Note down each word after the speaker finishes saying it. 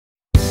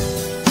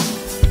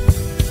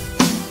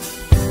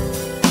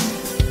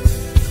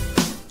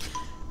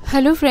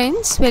Hello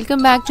friends,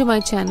 welcome back to my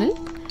channel.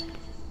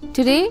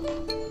 Today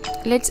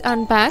let's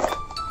unpack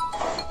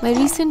my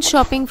recent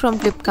shopping from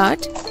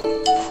Flipkart.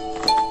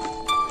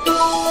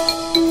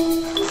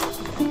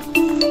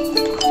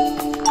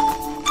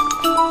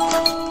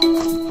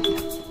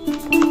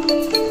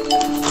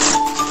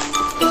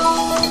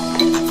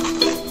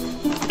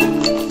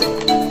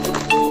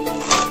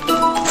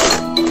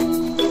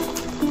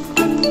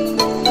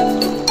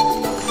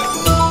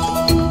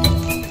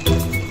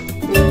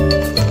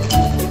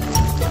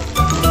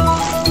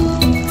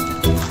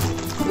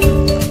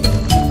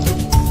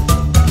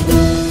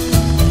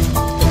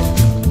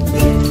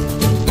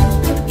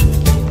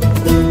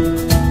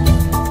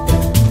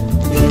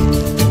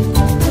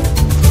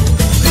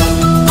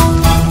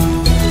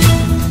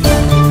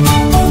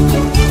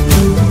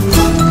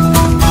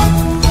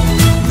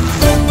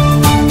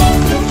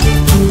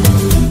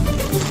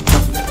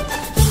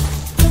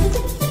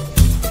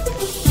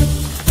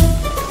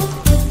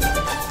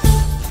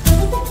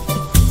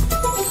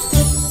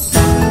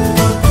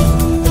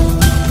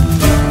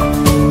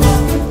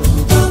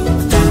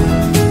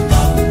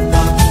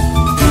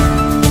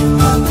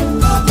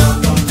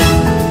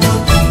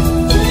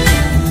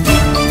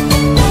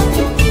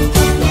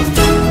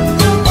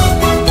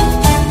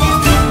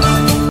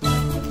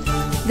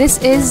 This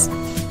is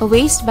a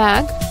waist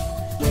bag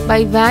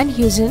by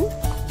HEUSEN.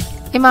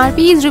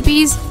 MRP is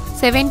rupees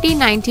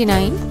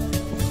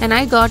 17.99 and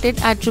I got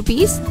it at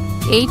rupees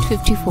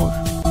 8.54.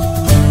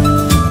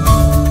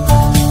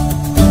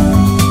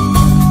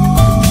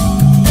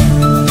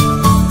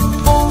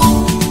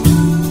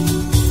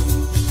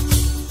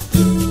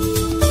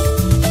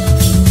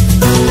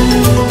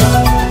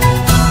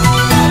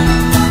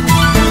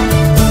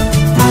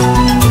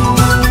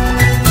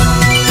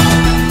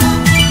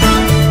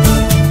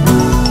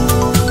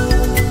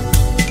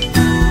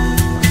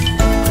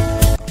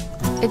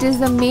 It is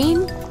the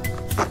main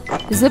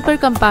zipper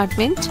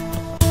compartment.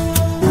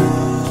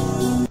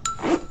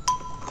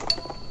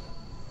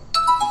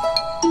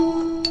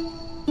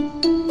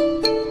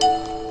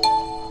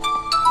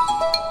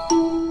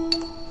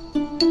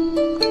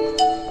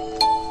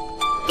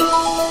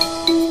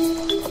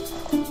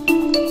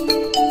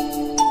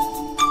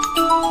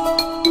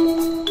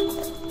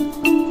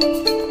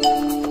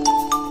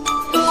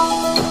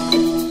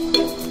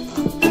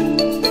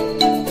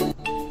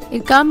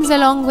 It comes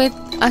along with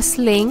a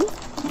sling.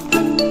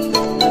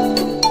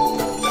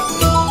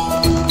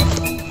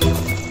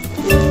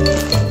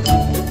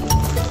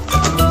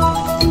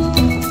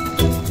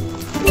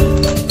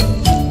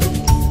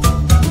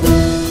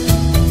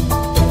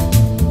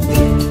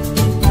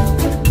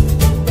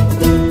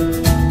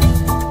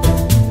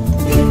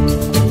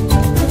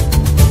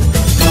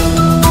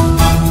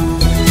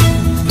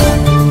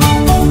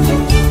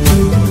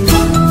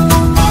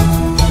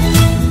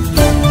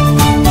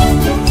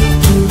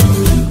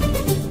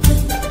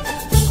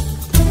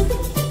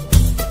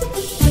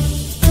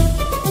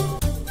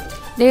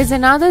 There is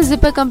another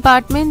zipper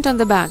compartment on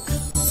the back.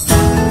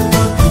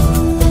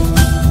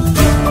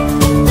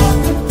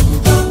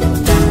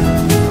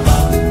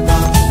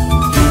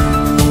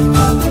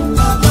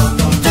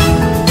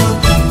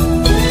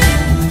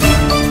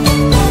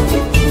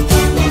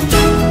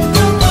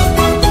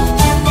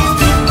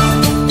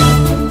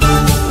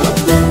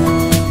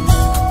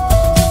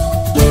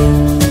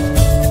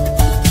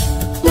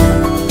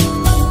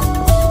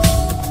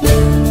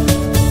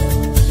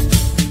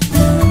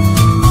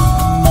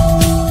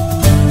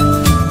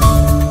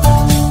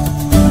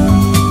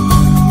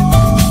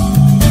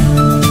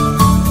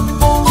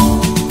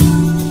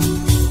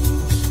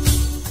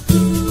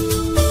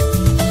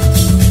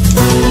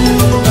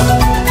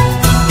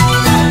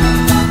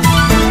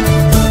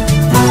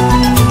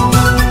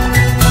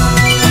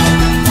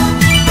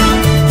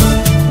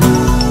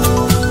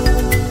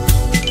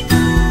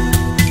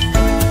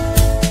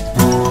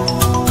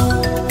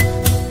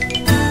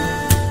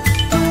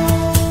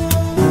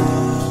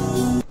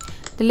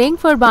 The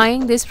link for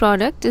buying this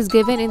product is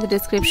given in the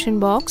description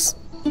box.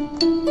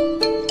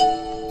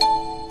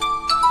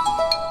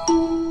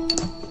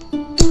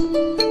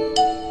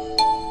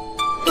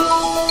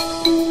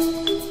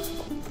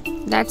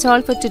 That's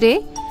all for today.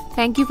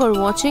 Thank you for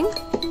watching.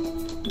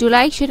 Do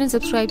like, share and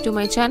subscribe to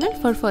my channel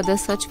for further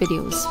such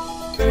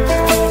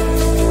videos.